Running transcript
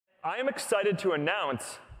I am excited to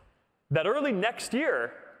announce that early next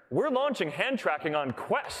year, we're launching hand tracking on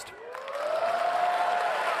Quest.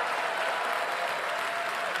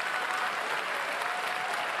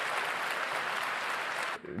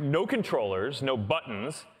 No controllers, no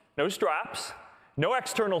buttons, no straps, no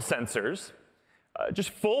external sensors,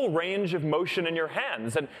 just full range of motion in your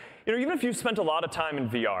hands. And even if you've spent a lot of time in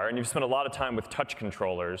VR and you've spent a lot of time with touch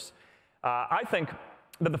controllers, I think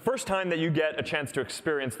that the first time that you get a chance to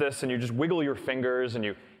experience this and you just wiggle your fingers and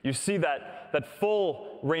you see that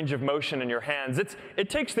full range of motion in your hands, it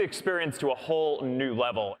takes the experience to a whole new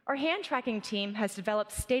level. Our hand tracking team has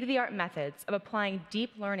developed state-of-the-art methods of applying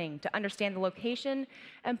deep learning to understand the location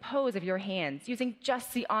and pose of your hands using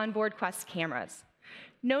just the onboard Quest cameras.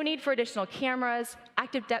 No need for additional cameras,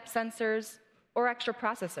 active depth sensors, or extra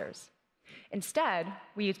processors. Instead,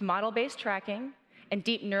 we use model-based tracking and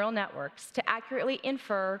deep neural networks to accurately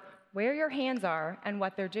infer where your hands are and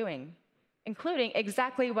what they're doing, including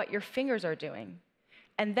exactly what your fingers are doing.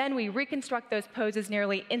 And then we reconstruct those poses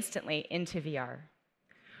nearly instantly into VR.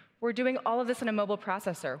 We're doing all of this in a mobile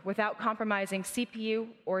processor without compromising CPU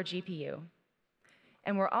or GPU.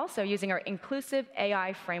 And we're also using our inclusive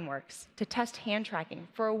AI frameworks to test hand tracking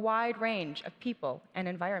for a wide range of people and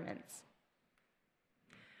environments.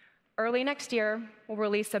 Early next year, we'll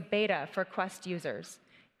release a beta for Quest users,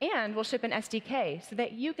 and we'll ship an SDK so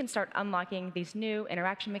that you can start unlocking these new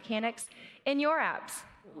interaction mechanics in your apps.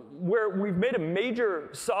 Where we've made a major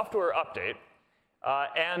software update,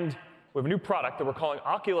 and we have a new product that we're calling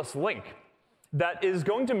Oculus Link that is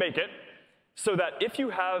going to make it so that if you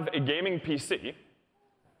have a gaming PC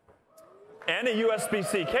and a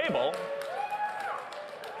USB-C cable,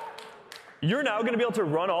 you're now going to be able to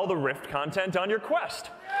run all the Rift content on your Quest.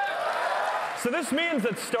 So this means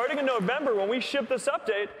that starting in November, when we ship this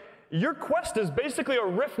update, your Quest is basically a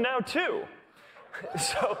Rift now, too.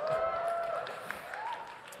 So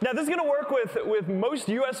now this is going to work with most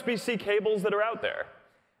USB-C cables that are out there.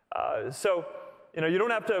 So you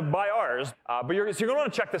don't have to buy ours, but you're going to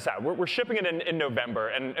want to check this out. We're shipping it in November,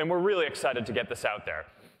 and we're really excited to get this out there.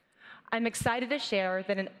 I'm excited to share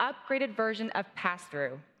that an upgraded version of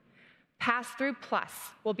Passthrough, Passthrough Plus,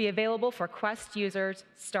 will be available for Quest users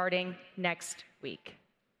starting next week.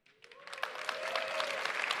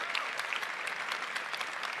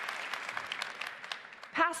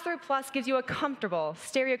 Passthrough Plus gives you a comfortable,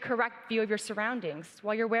 stereo-correct view of your surroundings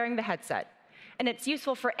while you're wearing the headset, and it's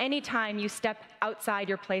useful for any time you step outside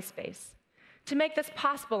your play space. To make this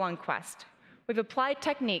possible on Quest, we've applied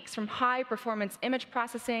techniques from high-performance image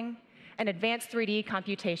processing and advanced 3D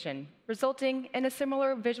computation, resulting in a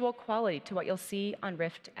similar visual quality to what you'll see on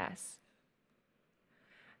Rift S.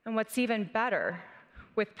 And what's even better,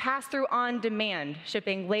 with Passthrough On Demand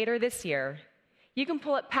shipping later this year, you can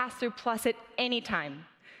pull up Passthrough Plus at any time.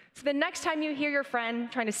 So the next time you hear your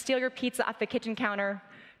friend trying to steal your pizza off the kitchen counter,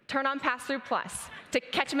 turn on Passthrough Plus to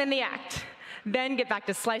catch him in the act. Then get back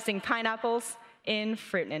to slicing pineapples in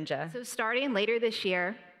Fruit Ninja. So starting later this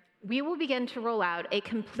year, we will begin to roll out a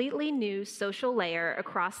completely new social layer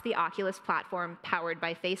across the Oculus platform powered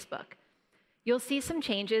by Facebook. You'll see some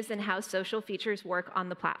changes in how social features work on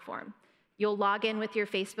the platform. You'll log in with your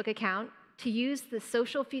Facebook account to use the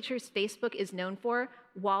social features Facebook is known for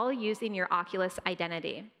while using your Oculus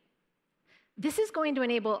identity. This is going to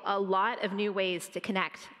enable a lot of new ways to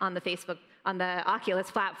connect on the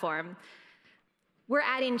Oculus platform. We're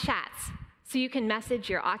adding chats, so you can message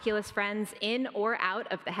your Oculus friends in or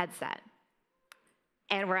out of the headset.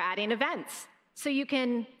 And we're adding events, so you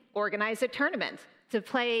can organize a tournament to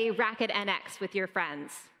play Racket NX with your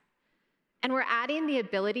friends. And we're adding the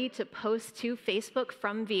ability to post to Facebook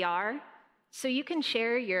from VR, so you can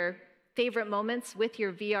share your favorite moments with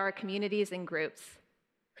your VR communities and groups.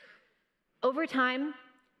 Over time,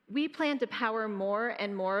 we plan to power more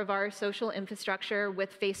and more of our social infrastructure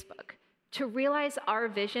with Facebook to realize our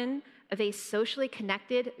vision of a socially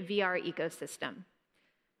connected VR ecosystem.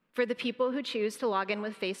 For the people who choose to log in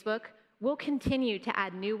with Facebook, we'll continue to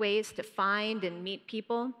add new ways to find and meet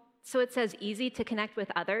people, so it's as easy to connect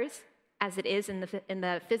with others as it is in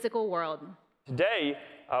the physical world. Today,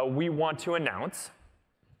 we want to announce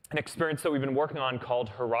an experience that we've been working on called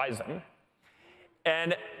Horizon.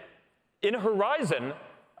 And in Horizon,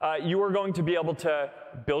 you are going to be able to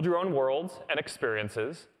build your own worlds and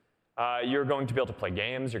experiences. You're going to be able to play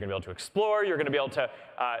games. You're going to be able to explore. You're going to be able to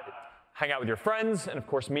hang out with your friends and, of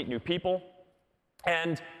course, meet new people.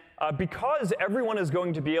 And because everyone is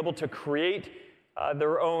going to be able to create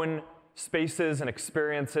their own spaces and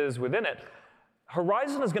experiences within it,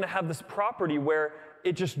 Horizon is going to have this property where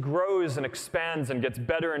it just grows and expands and gets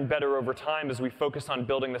better and better over time as we focus on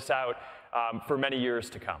building this out for many years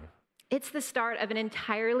to come. It's the start of an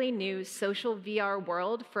entirely new social VR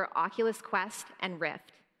world for Oculus Quest and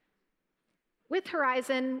Rift. With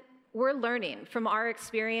Horizon, we're learning from our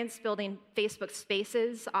experience building Facebook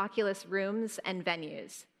Spaces, Oculus Rooms, and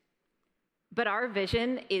venues. But our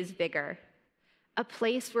vision is bigger. A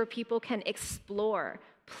place where people can explore,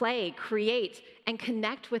 play, create, and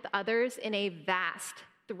connect with others in a vast,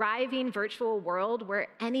 thriving virtual world where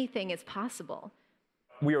anything is possible.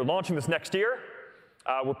 We are launching this next year.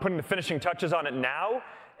 We're putting the finishing touches on it now,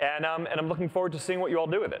 and I'm looking forward to seeing what you all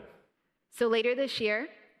do with it. So later this year,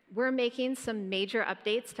 we're making some major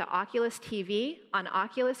updates to Oculus TV on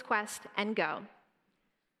Oculus Quest and Go.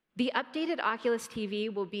 The updated Oculus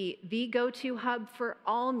TV will be the go-to hub for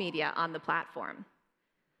all media on the platform.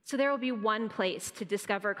 So there will be one place to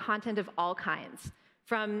discover content of all kinds,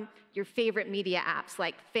 from your favorite media apps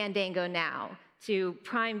like Fandango Now to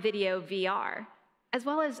Prime Video VR, as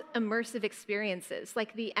well as immersive experiences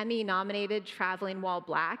like the Emmy-nominated Traveling While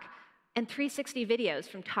Black and 360 videos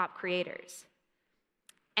from top creators.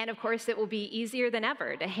 And of course, it will be easier than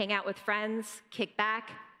ever to hang out with friends, kick back,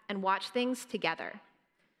 and watch things together.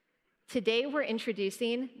 Today, we're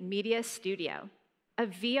introducing Media Studio, a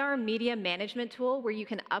VR media management tool where you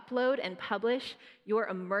can upload and publish your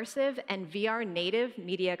immersive and VR-native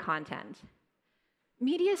media content.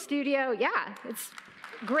 Media Studio, yeah, it's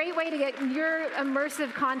a great way to get your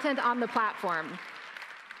immersive content on the platform.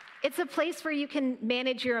 It's a place where you can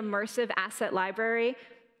manage your immersive asset library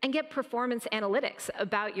and get performance analytics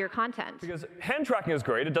about your content. Because hand tracking is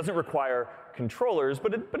great. It doesn't require controllers,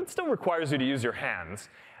 but it still requires you to use your hands.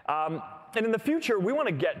 And in the future, we want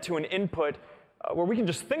to get to an input where we can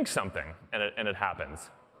just think something, and it happens.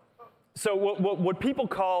 So what people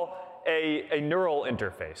call a neural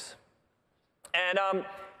interface. And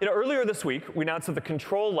earlier this week, we announced that the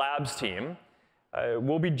Control Labs team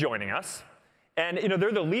will be joining us. And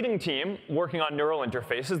they're the leading team working on neural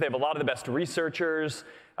interfaces. They have a lot of the best researchers,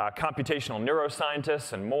 computational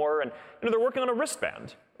neuroscientists, and more. And they're working on a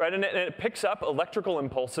wristband, right? And it picks up electrical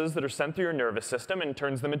impulses that are sent through your nervous system and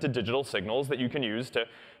turns them into digital signals that you can use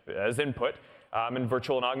as input in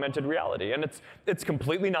virtual and augmented reality. And it's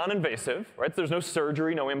completely non-invasive, right? There's no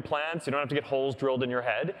surgery, no implants. You don't have to get holes drilled in your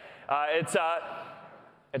head. It's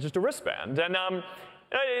just a wristband. And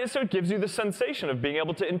so it gives you the sensation of being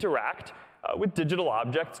able to interact with digital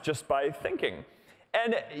objects just by thinking.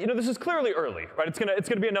 And this is clearly early, right? It's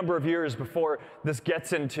gonna be a number of years before this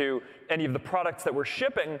gets into any of the products that we're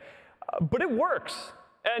shipping, but it works.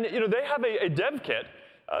 And they have a dev kit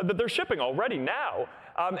that they're shipping already now.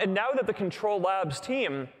 And now that the Control Labs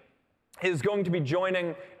team is going to be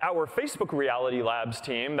joining our Facebook Reality Labs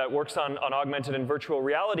team that works on augmented and virtual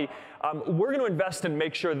reality, we're going to invest and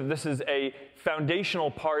make sure that this is a foundational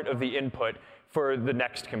part of the input for the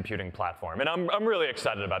next computing platform. And I'm really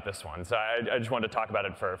excited about this one, so I just wanted to talk about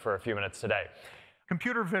it for a few minutes today.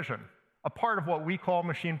 Computer vision, a part of what we call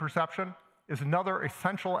machine perception, is another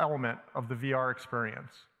essential element of the VR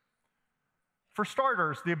experience. For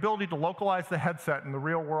starters, the ability to localize the headset in the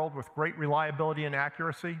real world with great reliability and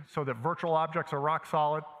accuracy so that virtual objects are rock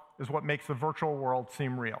solid is what makes the virtual world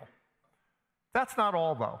seem real. That's not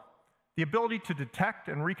all, though. The ability to detect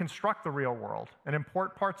and reconstruct the real world and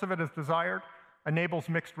import parts of it as desired enables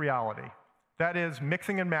mixed reality. That is,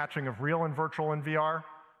 mixing and matching of real and virtual in VR,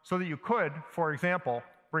 so that you could, for example,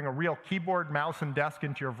 bring a real keyboard, mouse, and desk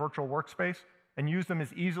into your virtual workspace and use them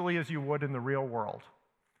as easily as you would in the real world.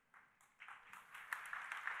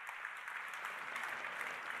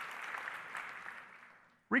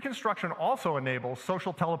 Reconstruction also enables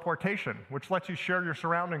social teleportation, which lets you share your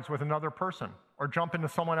surroundings with another person or jump into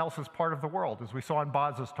someone else's part of the world, as we saw in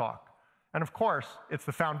Boz's talk. And of course, it's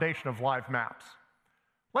the foundation of live maps.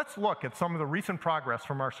 Let's look at some of the recent progress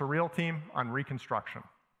from our Surreal team on reconstruction.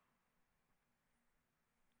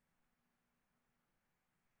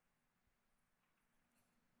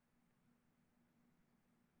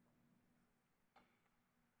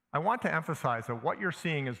 I want to emphasize that what you're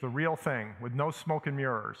seeing is the real thing with no smoke and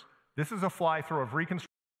mirrors. This is a fly-through of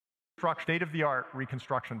state-of-the-art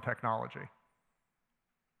reconstruction technology.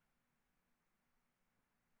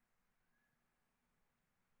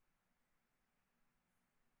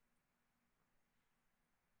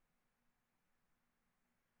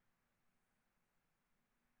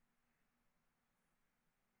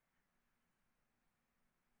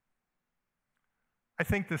 I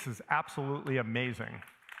think this is absolutely amazing.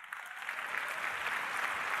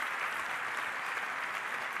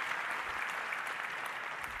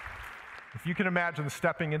 If you can imagine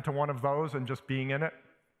stepping into one of those and just being in it,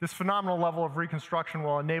 This phenomenal level of reconstruction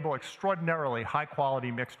will enable extraordinarily high-quality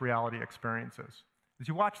mixed reality experiences. As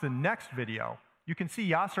you watch the next video, you can see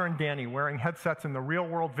Yasser and Danny wearing headsets in the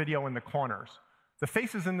real-world video in the corners. The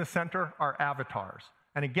faces in the center are avatars.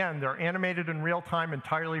 And again, they're animated in real time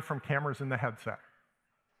entirely from cameras in the headset.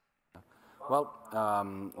 Well,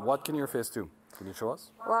 what can your face do? Can you show us?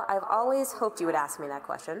 Well, I've always hoped you would ask me that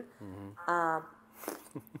question.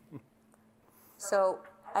 So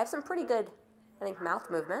I have some pretty good, I think, mouth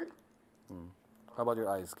movement. How about your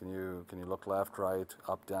eyes? Can you look left, right,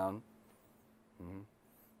 up, down?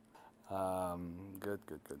 Good.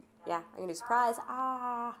 Yeah, I can do surprise.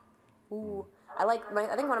 Ah, ooh. I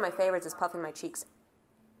think one of my favorites is puffing my cheeks.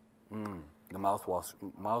 The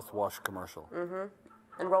mouthwash commercial.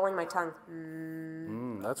 And rolling my tongue.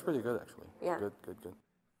 That's pretty good, actually. Yeah. Good.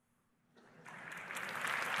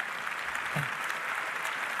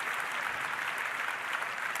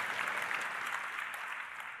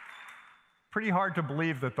 Pretty hard to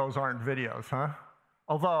believe that those aren't videos, huh?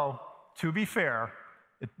 Although, to be fair,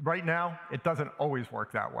 right now, it doesn't always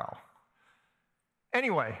work that well.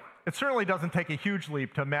 Anyway, it certainly doesn't take a huge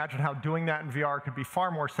leap to imagine how doing that in VR could be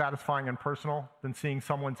far more satisfying and personal than seeing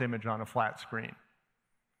someone's image on a flat screen.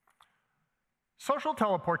 Social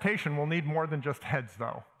teleportation will need more than just heads,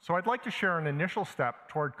 though, so I'd like to share an initial step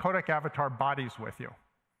toward codec avatar bodies with you.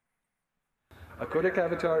 A codec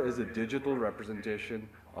avatar is a digital representation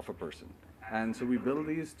of a person. And so we build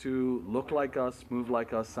these to look like us, move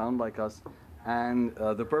like us, sound like us, and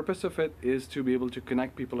the purpose of it is to be able to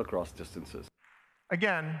connect people across distances.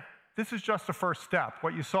 Again, this is just a first step.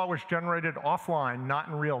 What you saw was generated offline, not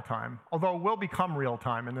in real time, although it will become real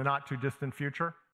time in the not too distant future.